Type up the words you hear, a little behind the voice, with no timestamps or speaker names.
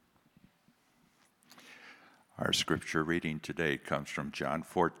Our scripture reading today comes from John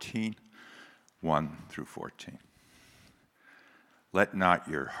 14, 1 through 14. Let not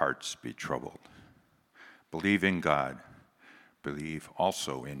your hearts be troubled. Believe in God. Believe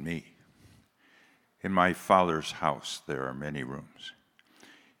also in me. In my Father's house there are many rooms.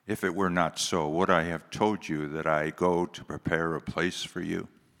 If it were not so, would I have told you that I go to prepare a place for you?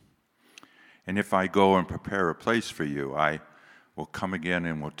 And if I go and prepare a place for you, I will come again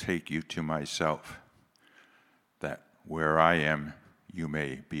and will take you to myself, that where I am, you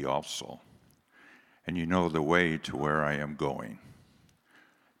may be also. And you know the way to where I am going.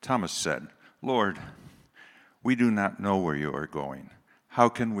 Thomas said, Lord, we do not know where you are going. How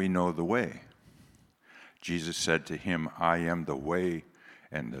can we know the way? Jesus said to him, I am the way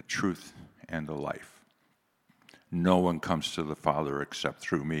and the truth and the life. No one comes to the Father except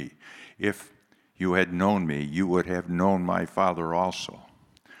through me. If you had known me, you would have known my Father also.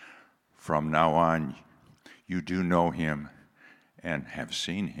 From now on, you do know him and have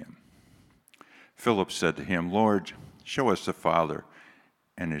seen him. Philip said to him, Lord, show us the Father,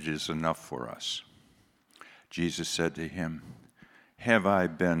 and it is enough for us. Jesus said to him, have I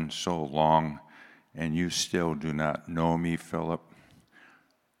been so long, and you still do not know me, Philip?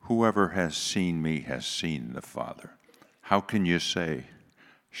 Whoever has seen me has seen the Father. How can you say,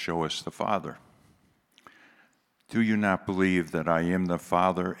 show us the Father? Do you not believe that I am the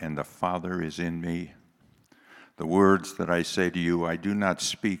Father, and the Father is in me? The words that I say to you, I do not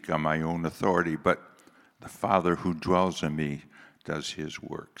speak on my own authority, but the Father who dwells in me does his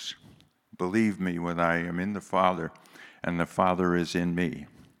works. Believe me when I am in the Father, and the Father is in me,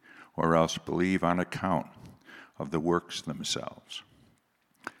 or else believe on account of the works themselves.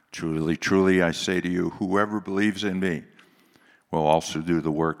 Truly, truly, I say to you, whoever believes in me will also do the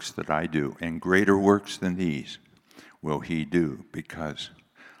works that I do, and greater works than these will he do, because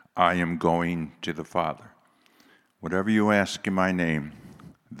I am going to the Father. Whatever you ask in my name,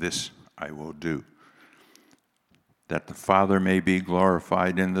 this I will do, that the Father may be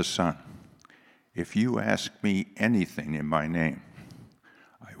glorified in the Son. If you ask me anything in my name,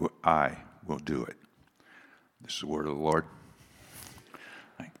 I will do it. This is the word of the Lord.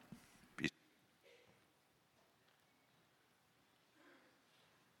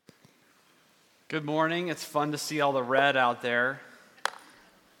 Good morning. It's fun to see all the red out there.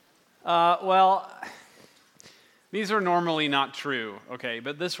 These are normally not true, okay,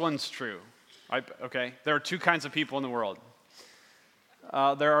 but this one's true. Okay, there are two kinds of people in the world.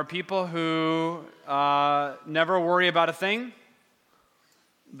 There are people who never worry about a thing.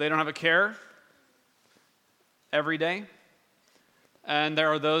 They don't have a care every day. And there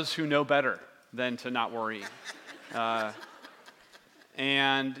are those who know better than to not worry.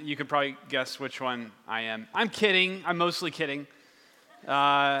 And you could probably guess which one I am. I'm kidding. I'm mostly kidding.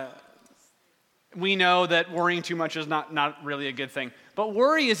 We know that worrying too much is not really a good thing. But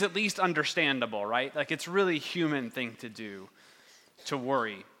worry is at least understandable, right? Like, it's really a human thing to do, to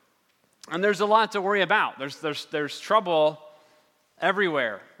worry. And there's a lot to worry about. There's trouble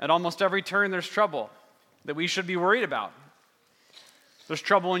everywhere. At almost every turn, there's trouble that we should be worried about. There's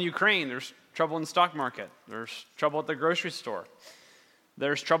trouble in Ukraine. There's trouble in the stock market. There's trouble at the grocery store.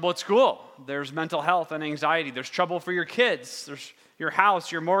 There's trouble at school. There's mental health and anxiety. There's trouble for your kids. There's your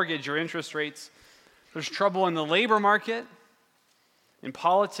house, your mortgage, your interest rates. There's trouble in the labor market, in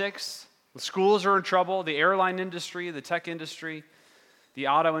politics. The schools are in trouble. The airline industry, the tech industry, the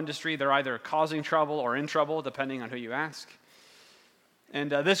auto industry, they're either causing trouble or in trouble, depending on who you ask. And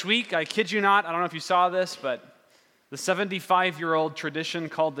this week, I kid you not, I don't know if you saw this, but the 75-year-old tradition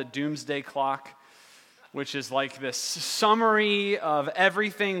called the Doomsday Clock, which is like this summary of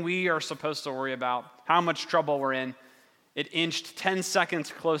everything we are supposed to worry about, how much trouble we're in. It inched 10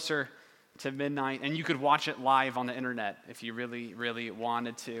 seconds closer to midnight, and you could watch it live on the internet if you really, really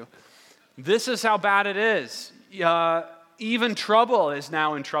wanted to. This is how bad it is. Even trouble is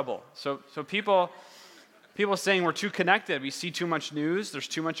now in trouble. So people saying we're too connected. We see too much news. There's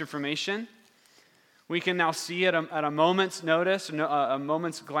too much information. We can now see at a moment's notice, a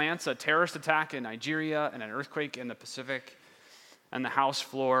moment's glance, a terrorist attack in Nigeria and an earthquake in the Pacific and the House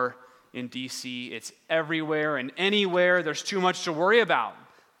floor in D.C. It's everywhere and anywhere. There's too much to worry about.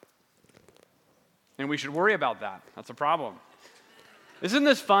 And we should worry about that. That's a problem. Isn't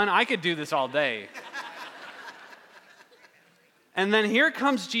this fun? I could do this all day. And then here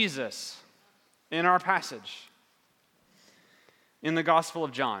comes Jesus in our passage in the Gospel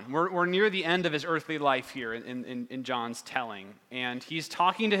of John. We're near the end of his earthly life here in John's telling, and he's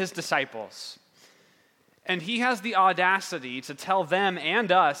talking to his disciples. And he has the audacity to tell them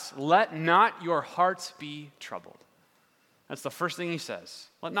and us, let not your hearts be troubled. That's the first thing he says.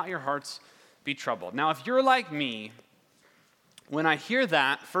 Let not your hearts be troubled. Now, if you're like me, when I hear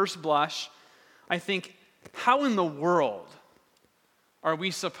that, first blush, I think, how in the world are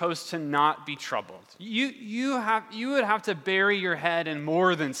we supposed to not be troubled? You would have to bury your head in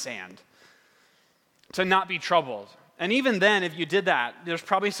more than sand to not be troubled. And even then, if you did that, there's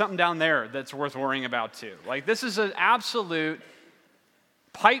probably something down there that's worth worrying about too. Like, this is an absolute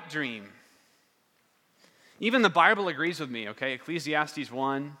pipe dream. Even the Bible agrees with me, okay? Ecclesiastes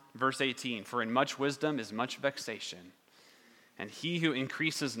 1, verse 18, for in much wisdom is much vexation, and he who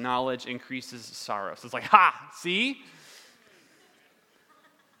increases knowledge increases sorrow. So it's like, ha, see?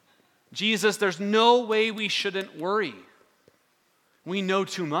 Jesus, there's no way we shouldn't worry. We know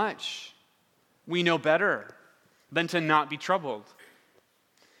too much. We know better than to not be troubled.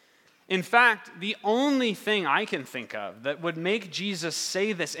 In fact, the only thing I can think of that would make Jesus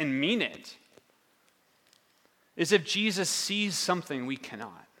say this and mean it is if Jesus sees something we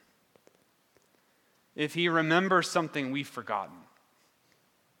cannot. If he remembers something we've forgotten.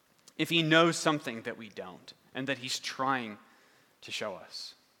 If he knows something that we don't, and that he's trying to show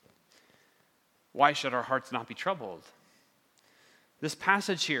us. Why should our hearts not be troubled? This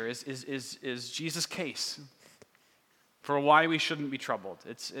passage here is Jesus' case for why we shouldn't be troubled.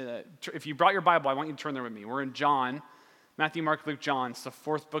 It's if you brought your Bible, I want you to turn there with me. We're in John, Matthew, Mark, Luke, John. It's the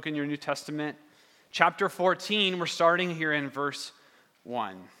fourth book in your New Testament. Chapter 14, we're starting here in verse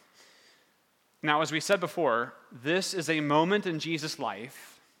 1. Now, as we said before, this is a moment in Jesus'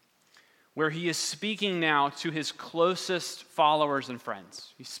 life where he is speaking now to his closest followers and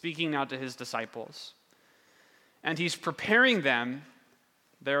friends. He's speaking now to his disciples. And he's preparing them,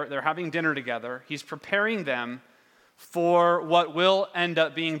 they're having dinner together, he's preparing them for what will end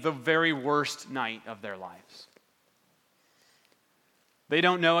up being the very worst night of their lives. They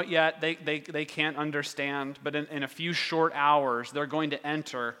don't know it yet, they can't understand, but in a few short hours, they're going to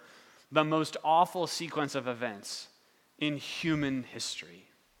enter the most awful sequence of events in human history.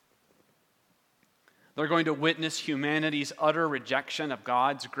 They're going to witness humanity's utter rejection of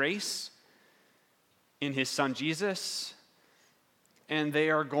God's grace in his son Jesus, and they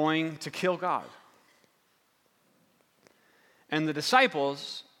are going to kill God. And the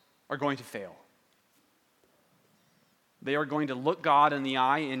disciples are going to fail. They are going to look God in the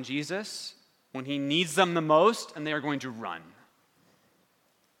eye in Jesus when he needs them the most, and they are going to run.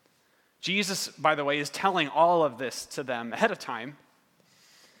 Jesus, by the way, is telling all of this to them ahead of time.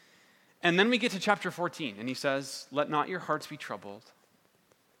 And then we get to chapter 14, and he says, let not your hearts be troubled.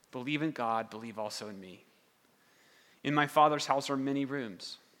 Believe in God, believe also in me. In my Father's house are many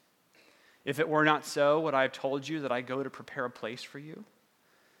rooms. If it were not so, would I have told you that I go to prepare a place for you?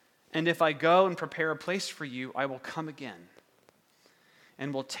 And if I go and prepare a place for you, I will come again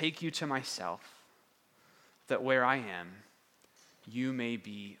and will take you to myself, that where I am, you may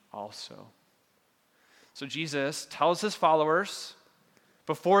be also. So Jesus tells his followers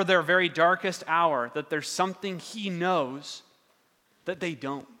before their very darkest hour that there's something he knows that they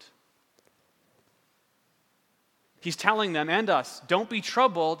don't. He's telling them and us, don't be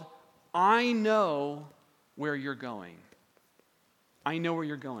troubled. I know where you're going. I know where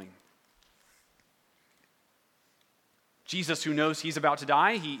you're going. Jesus, who knows he's about to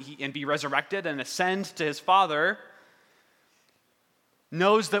die and be resurrected and ascend to his Father,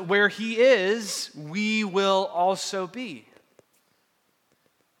 knows that where he is, we will also be.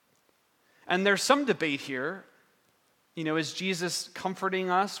 And there's some debate here. You know, is Jesus comforting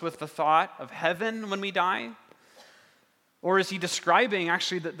us with the thought of heaven when we die? Or is he describing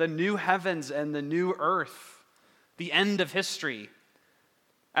actually the new heavens and the new earth, the end of history,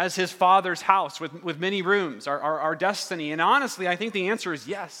 as his Father's house with many rooms, our destiny? And honestly, I think the answer is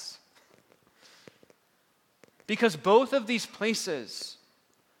yes. Because both of these places,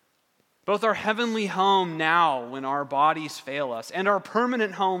 both our heavenly home now when our bodies fail us and our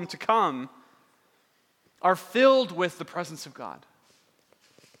permanent home to come, are filled with the presence of God.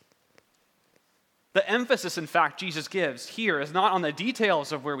 The emphasis, in fact, Jesus gives here is not on the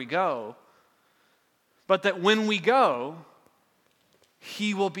details of where we go, but that when we go,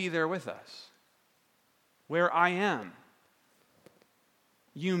 he will be there with us. Where I am,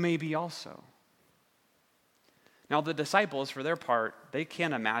 you may be also. Now, the disciples, for their part, they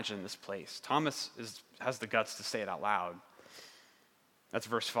can't imagine this place. Thomas has the guts to say it out loud. That's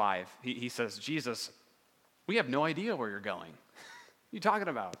verse 5. He says, Jesus, we have no idea where you're going. What are you talking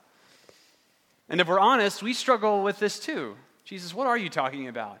about? And if we're honest, we struggle with this too. Jesus, what are you talking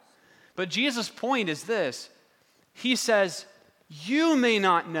about? But Jesus' point is this. He says, you may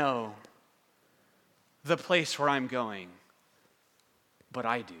not know the place where I'm going, but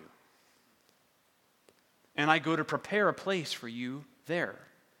I do. And I go to prepare a place for you there.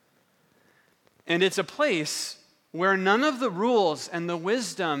 And it's a place where none of the rules and the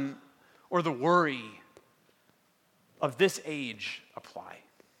wisdom or the worry of this age apply.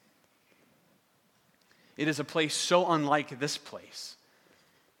 It is a place so unlike this place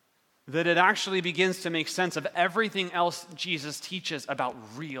that it actually begins to make sense of everything else Jesus teaches about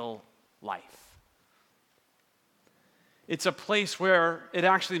real life. It's a place where it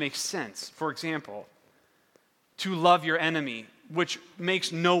actually makes sense, for example, to love your enemy, which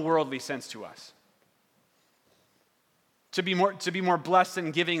makes no worldly sense to us. To be more blessed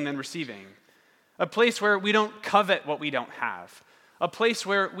in giving than receiving. A place where we don't covet what we don't have. A place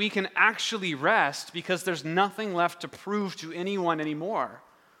where we can actually rest because there's nothing left to prove to anyone anymore.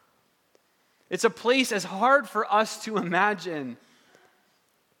 It's a place as hard for us to imagine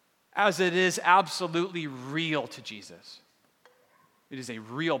as it is absolutely real to Jesus. It is a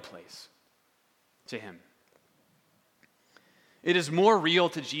real place to him. It is more real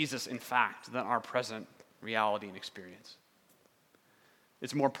to Jesus, in fact, than our present reality and experience.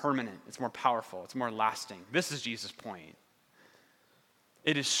 It's more permanent, it's more powerful, it's more lasting. This is Jesus' point.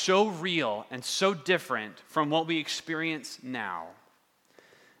 It is so real and so different from what we experience now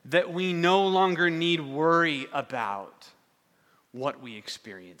that we no longer need worry about what we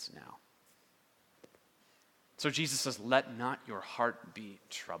experience now. So Jesus says, let not your heart be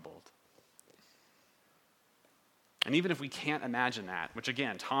troubled. And even if we can't imagine that, which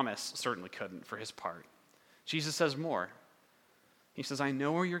again, Thomas certainly couldn't for his part, Jesus says more. He says, I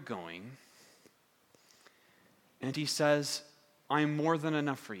know where you're going. And he says, I'm more than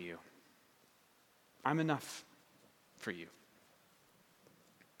enough for you. I'm enough for you.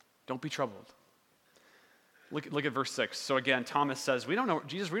 Don't be troubled. Look at verse 6. So again, Thomas says,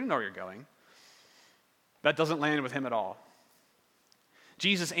 Jesus, we don't know where you're going. That doesn't land with him at all.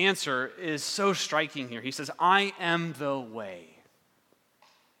 Jesus' answer is so striking here. He says, I am the way.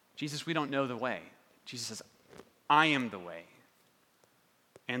 Jesus, we don't know the way. Jesus says, I am the way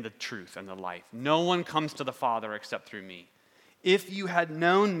and the truth and the life. No one comes to the Father except through me. If you had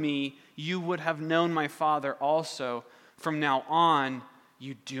known me, you would have known my Father also. From now on,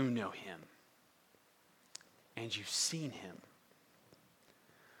 you do know him, and you've seen him.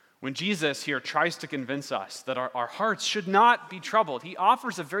 When Jesus here tries to convince us that our hearts should not be troubled, he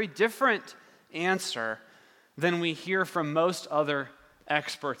offers a very different answer than we hear from most other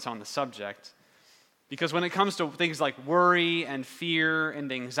experts on the subject. Because when it comes to things like worry and fear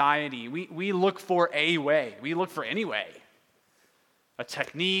and anxiety, we look for a way. We look for any way. A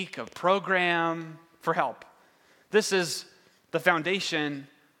technique, a program for help. This is the foundation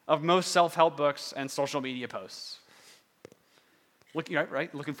of most self-help books and social media posts.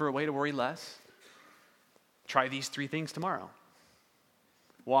 Looking for a way to worry less. Try these 3 things tomorrow.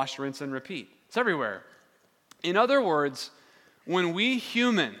 Wash, rinse, and repeat. It's everywhere. In other words, when we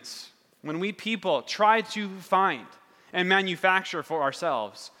humans, when we people try to find and manufacture for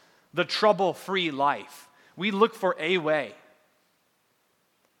ourselves the trouble-free life, we look for a way.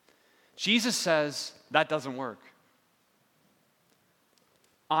 Jesus says that doesn't work.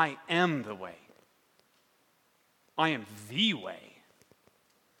 I am the way. I am the way.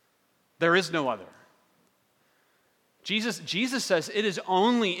 There is no other. Jesus says it is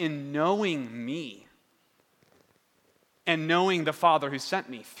only in knowing me and knowing the Father who sent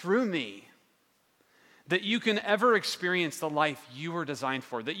me through me that you can ever experience the life you were designed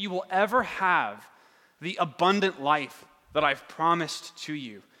for, that you will ever have the abundant life that I've promised to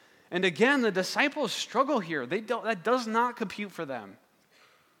you. And again, the disciples struggle here. That does not compute for them.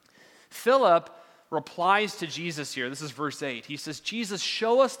 Philip replies to Jesus here. This is verse 8. He says, Jesus,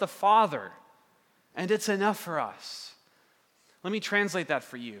 show us the Father, and it's enough for us. Let me translate that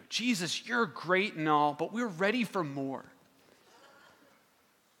for you. Jesus, you're great and all, but we're ready for more.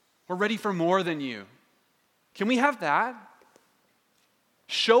 We're ready for more than you. Can we have that?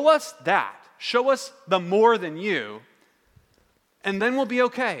 Show us that. Show us the more than you, and then we'll be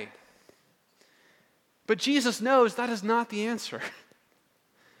okay. But Jesus knows that is not the answer.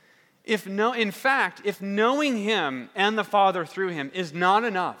 In fact, if knowing him and the Father through him is not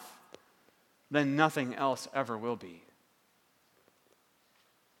enough, then nothing else ever will be.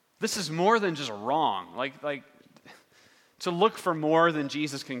 This is more than just wrong. Like to look for more than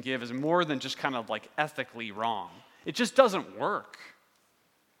Jesus can give is more than just kind of like ethically wrong. It just doesn't work.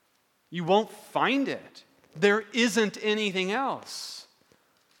 You won't find it. There isn't anything else.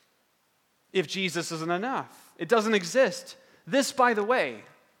 If Jesus isn't enough, it doesn't exist. This, by the way,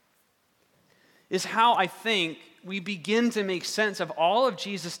 is how I think we begin to make sense of all of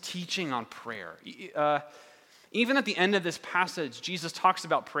Jesus' teaching on prayer. Even at the end of this passage, Jesus talks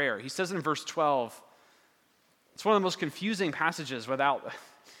about prayer. He says in verse 12, it's one of the most confusing passages without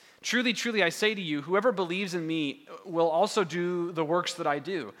Truly, truly, I say to you, whoever believes in me will also do the works that I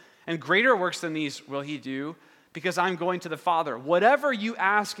do. And greater works than these will he do, because I'm going to the Father. Whatever you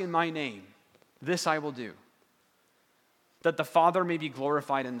ask in my name, this I will do, that the Father may be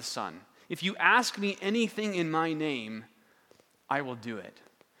glorified in the Son. If you ask me anything in my name, I will do it.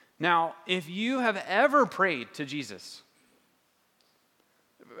 Now, if you have ever prayed to Jesus,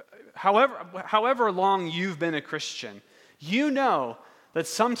 however long you've been a Christian, you know that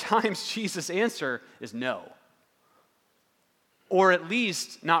sometimes Jesus' answer is no. Or at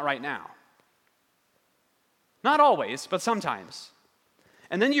least not right now. Not always, but sometimes.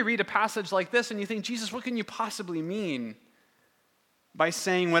 And then you read a passage like this and you think, Jesus, what can you possibly mean by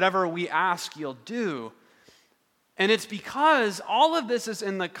saying whatever we ask, you'll do? And it's because all of this is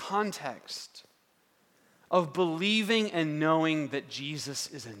in the context of believing and knowing that Jesus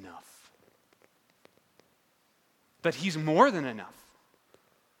is enough. That he's more than enough.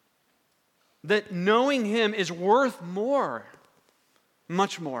 That knowing him is worth more,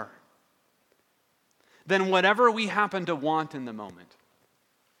 much more, than whatever we happen to want in the moment.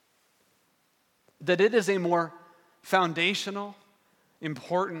 That it is a more foundational,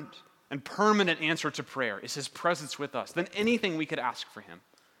 important, and permanent answer to prayer is his presence with us than anything we could ask for him.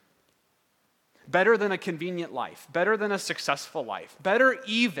 Better than a convenient life, better than a successful life, better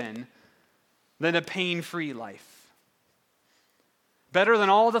even than a pain-free life. Better than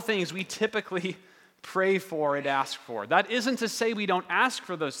all the things we typically pray for and ask for. That isn't to say we don't ask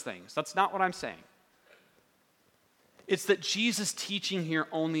for those things. That's not what I'm saying. It's that Jesus' teaching here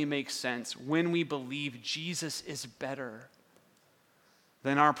only makes sense when we believe Jesus is better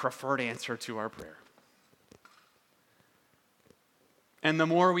than our preferred answer to our prayer. And the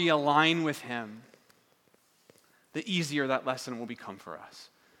more we align with him, the easier that lesson will become for us.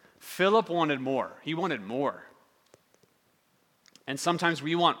 Philip wanted more. He wanted more. And sometimes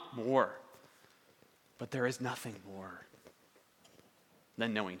we want more. But there is nothing more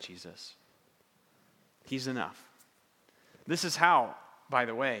than knowing Jesus. He's enough. This is how, by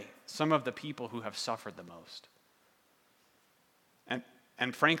the way, some of the people who have suffered the most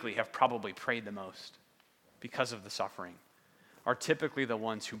and frankly have probably prayed the most because of the suffering are typically the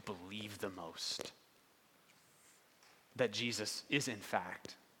ones who believe the most that Jesus is in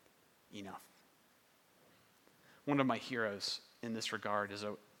fact enough. One of my heroes in this regard is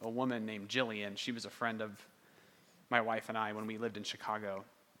a woman named Jillian. She was a friend of my wife and I when we lived in Chicago.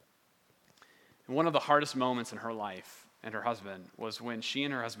 And one of the hardest moments in her life and her husband was when she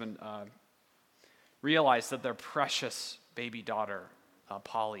and her husband realized that their precious baby daughter,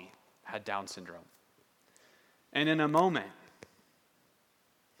 Polly, had Down syndrome. And in a moment,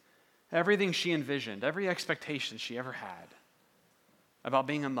 everything she envisioned, every expectation she ever had about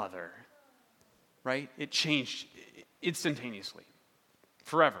being a mother, right? It changed instantaneously,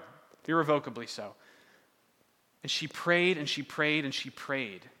 forever, irrevocably so. And she prayed and she prayed and she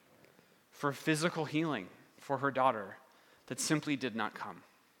prayed for physical healing for her daughter that simply did not come.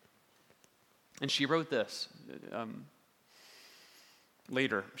 And she wrote this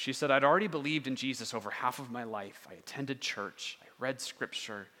later. She said, I'd already believed in Jesus over half of my life. I attended church. I read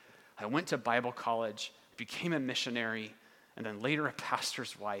scripture. I went to Bible college, became a missionary, and then later a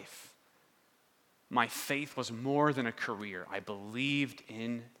pastor's wife. My faith was more than a career. I believed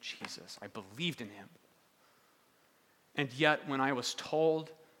in Jesus. I believed in him. And yet, when I was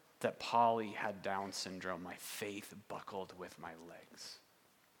told that Polly had Down syndrome, my faith buckled with my legs.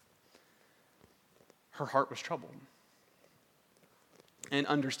 Her heart was troubled, and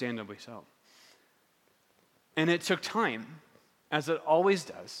understandably so. And it took time, as it always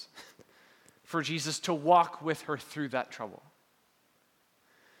does, for Jesus to walk with her through that trouble.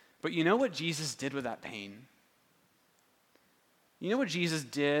 But you know what Jesus did with that pain? You know what Jesus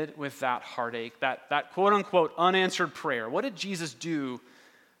did with that heartache, that quote-unquote unanswered prayer? What did Jesus do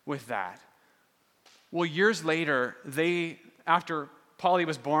with that? Well, years later, after Polly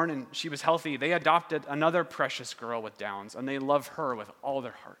was born and she was healthy, they adopted another precious girl with Downs, and they love her with all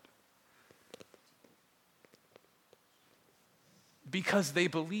their heart. Because they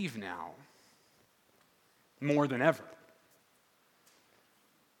believe now, more than ever,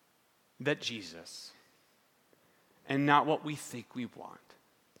 that Jesus, and not what we think we want,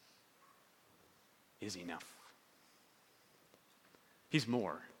 is enough. He's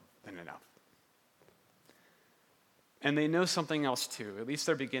more than enough. And they know something else too, at least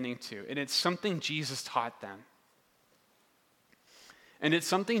they're beginning to, and it's something Jesus taught them. And it's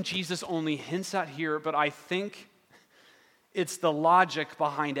something Jesus only hints at here, but I think it's the logic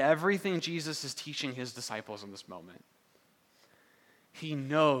behind everything Jesus is teaching his disciples in this moment. He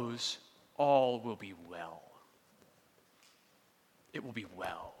knows all will be well. It will be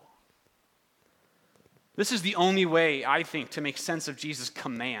well This is the only way, I think, to make sense of Jesus'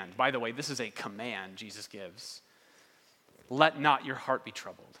 command. By the way, this is a command Jesus gives. Let not your heart be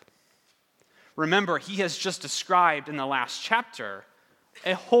troubled. Remember, he has just described in the last chapter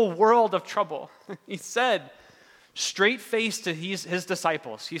a whole world of trouble. He said, straight-faced to his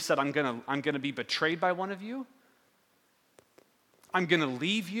disciples, he said, I'm gonna be betrayed by one of you. I'm gonna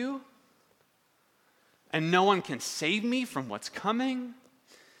leave you. And no one can save me from what's coming.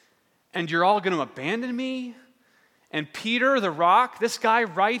 And you're all going to abandon me. And Peter, the rock, this guy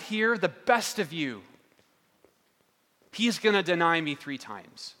right here, the best of you, he's going to deny me 3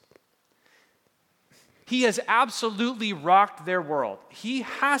 times. He has absolutely rocked their world. He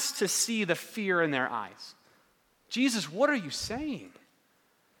has to see the fear in their eyes. Jesus, what are you saying?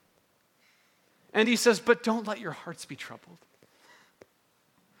 And he says, but don't let your hearts be troubled.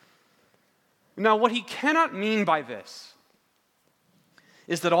 Now, what he cannot mean by this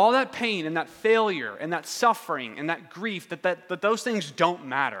is that all that pain and that failure and that suffering and that grief, that those things don't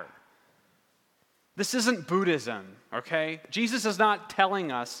matter. This isn't Buddhism, okay? Jesus is not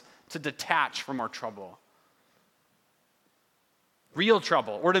telling us to detach from our trouble. Real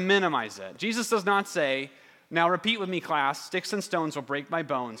trouble, or to minimize it. Jesus does not say, now repeat with me, class, sticks and stones will break my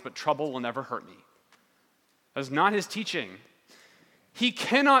bones, but trouble will never hurt me. That is not his teaching. He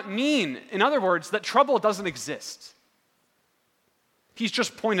cannot mean, in other words, that trouble doesn't exist. He's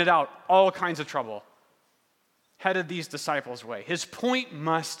just pointed out all kinds of trouble, headed these disciples' way. His point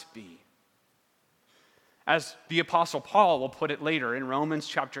must be, as the Apostle Paul will put it later in Romans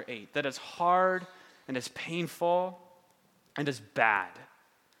chapter 8, that as hard and as painful and as bad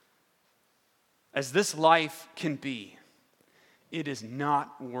as this life can be, it is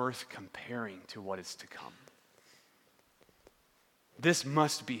not worth comparing to what is to come. This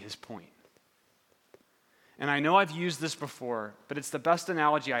must be his point. And I know I've used this before, but it's the best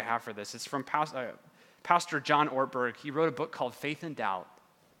analogy I have for this. It's from Pastor John Ortberg. He wrote a book called Faith and Doubt.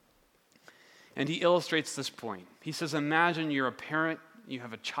 And he illustrates this point. He says, imagine you're a parent, you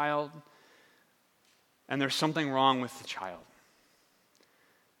have a child, and there's something wrong with the child.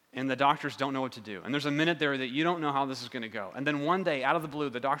 And the doctors don't know what to do. And there's a minute there that you don't know how this is going to go. And then one day, out of the blue,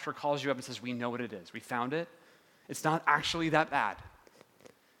 the doctor calls you up and says, we know what it is. We found it. It's not actually that bad.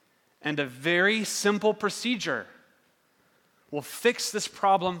 And a very simple procedure will fix this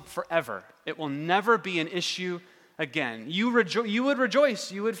problem forever. It will never be an issue again. You would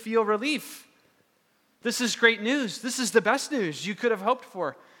rejoice. You would feel relief. This is great news. This is the best news you could have hoped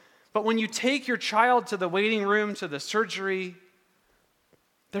for. But when you take your child to the waiting room, to the surgery,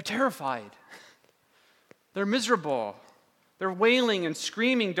 they're terrified. They're miserable. They're wailing and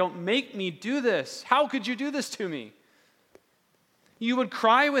screaming, don't make me do this. How could you do this to me? You would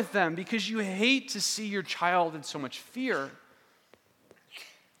cry with them because you hate to see your child in so much fear.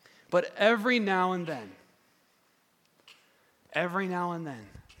 But every now and then,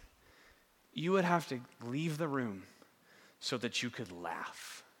 you would have to leave the room so that you could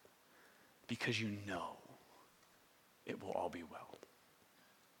laugh because you know it will all be well.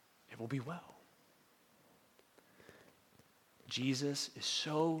 It will be well. Jesus is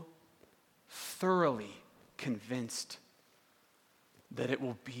so thoroughly convinced that it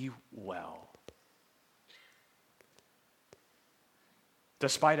will be well,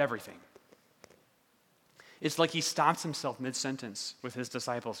 despite everything. It's like he stops himself mid-sentence with his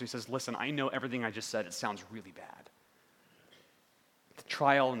disciples. He says, listen, I know everything I just said. It sounds really bad. The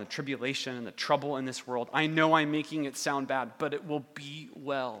trial and the tribulation and the trouble in this world, I know I'm making it sound bad, but it will be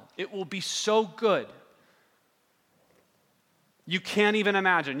well. It will be so good. You can't even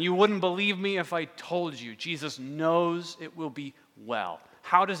imagine. You wouldn't believe me if I told you. Jesus knows it will be well.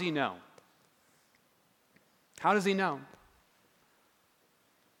 How does he know? How does he know?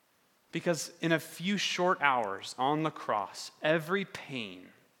 Because in a few short hours on the cross, every pain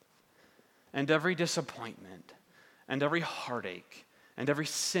and every disappointment and every heartache and every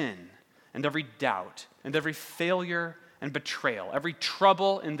sin and every doubt and every failure and betrayal, every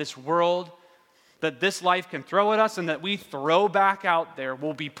trouble in this world that this life can throw at us and that we throw back out there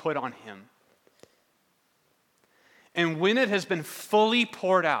will be put on him. And when it has been fully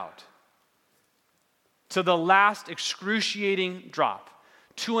poured out to the last excruciating drop,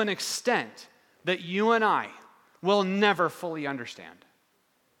 to an extent that you and I will never fully understand,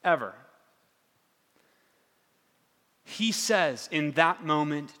 ever, he says in that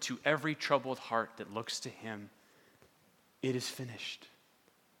moment to every troubled heart that looks to him, it is finished.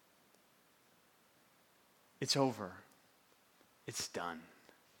 It's over. It's done.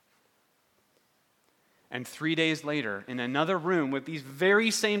 And 3 days later, in another room with these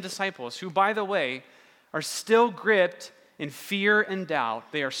very same disciples, who, by the way, are still gripped in fear and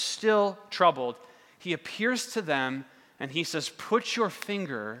doubt, they are still troubled, He appears to them and he says, put your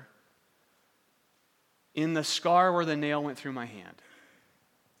finger in the scar where the nail went through my hand.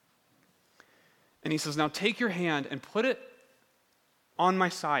 And he says, now take your hand and put it on my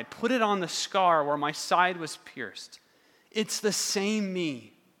side. Put it on the scar where my side was pierced. It's the same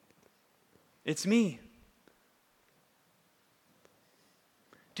me. It's me.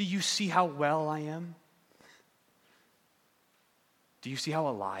 Do you see how well I am? Do you see how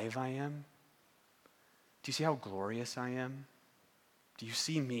alive I am? Do you see how glorious I am? Do you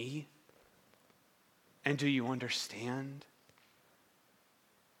see me? And do you understand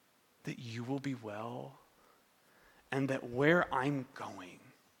that you will be well and that where I'm going,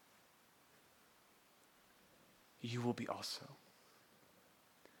 you will be also?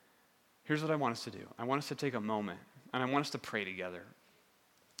 Here's what I want us to do. I want us to take a moment and I want us to pray together.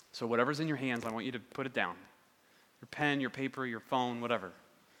 So whatever's in your hands, I want you to put it down. Your pen, your paper, your phone, whatever.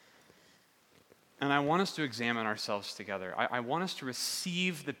 And I want us to examine ourselves together. I want us to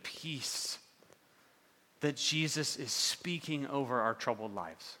receive the peace that Jesus is speaking over our troubled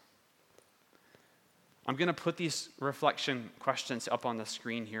lives. I'm going to put these reflection questions up on the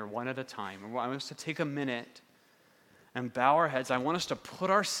screen here one at a time. I want us to take a minute and bow our heads. I want us to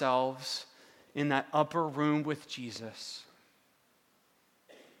put ourselves in that upper room with Jesus.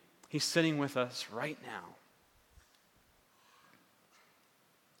 He's sitting with us right now.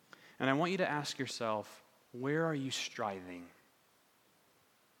 And I want you to ask yourself, where are you striving?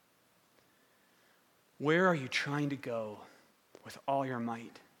 Where are you trying to go with all your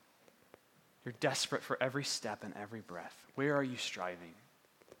might? You're desperate for every step and every breath. Where are you striving?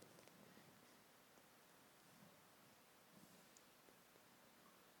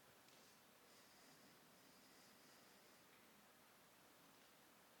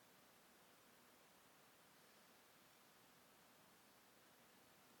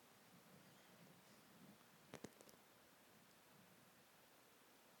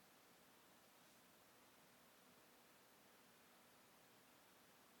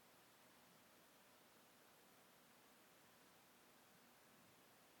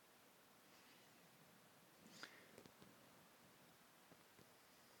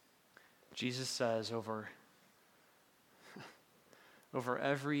 Jesus says over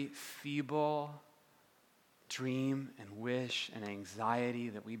every feeble dream and wish and anxiety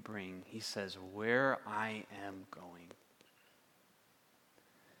that we bring, he says, where I am going,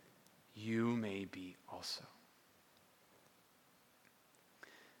 you may be also.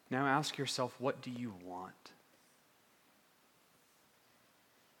 Now ask yourself, what do you want?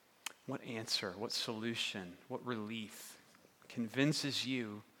 What answer, what solution, what relief convinces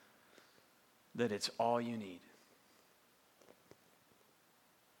you that it's all you need?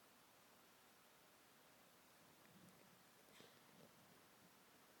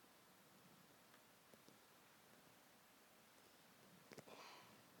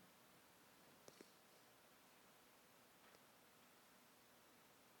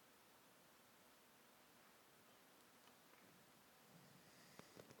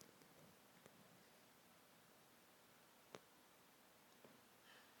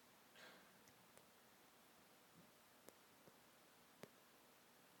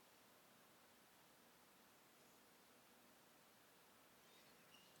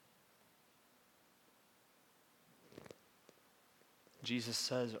 Jesus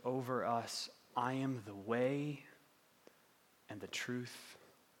says over us, I am the way and the truth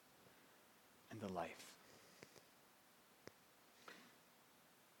and the life.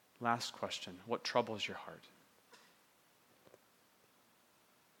 Last question, what troubles your heart?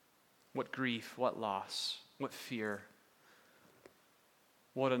 What grief, what loss, what fear,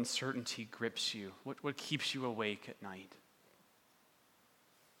 what uncertainty grips you? What keeps you awake at night?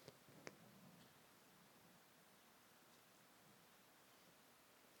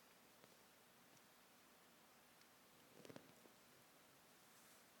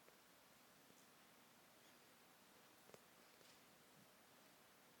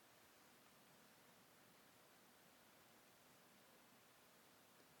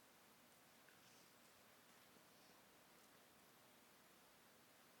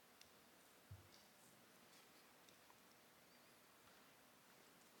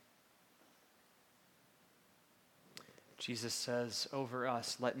 Jesus says over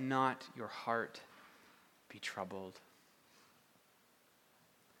us, let not your heart be troubled.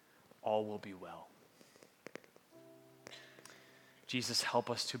 All will be well. Jesus,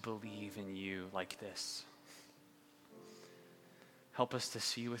 help us to believe in you like this. Help us to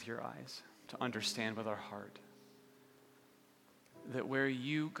see with your eyes, to understand with our heart, that where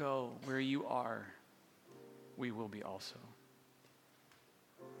you go, where you are, we will be also.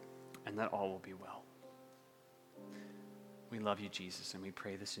 And that all will be well. We love you, Jesus, and we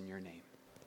pray this in your name.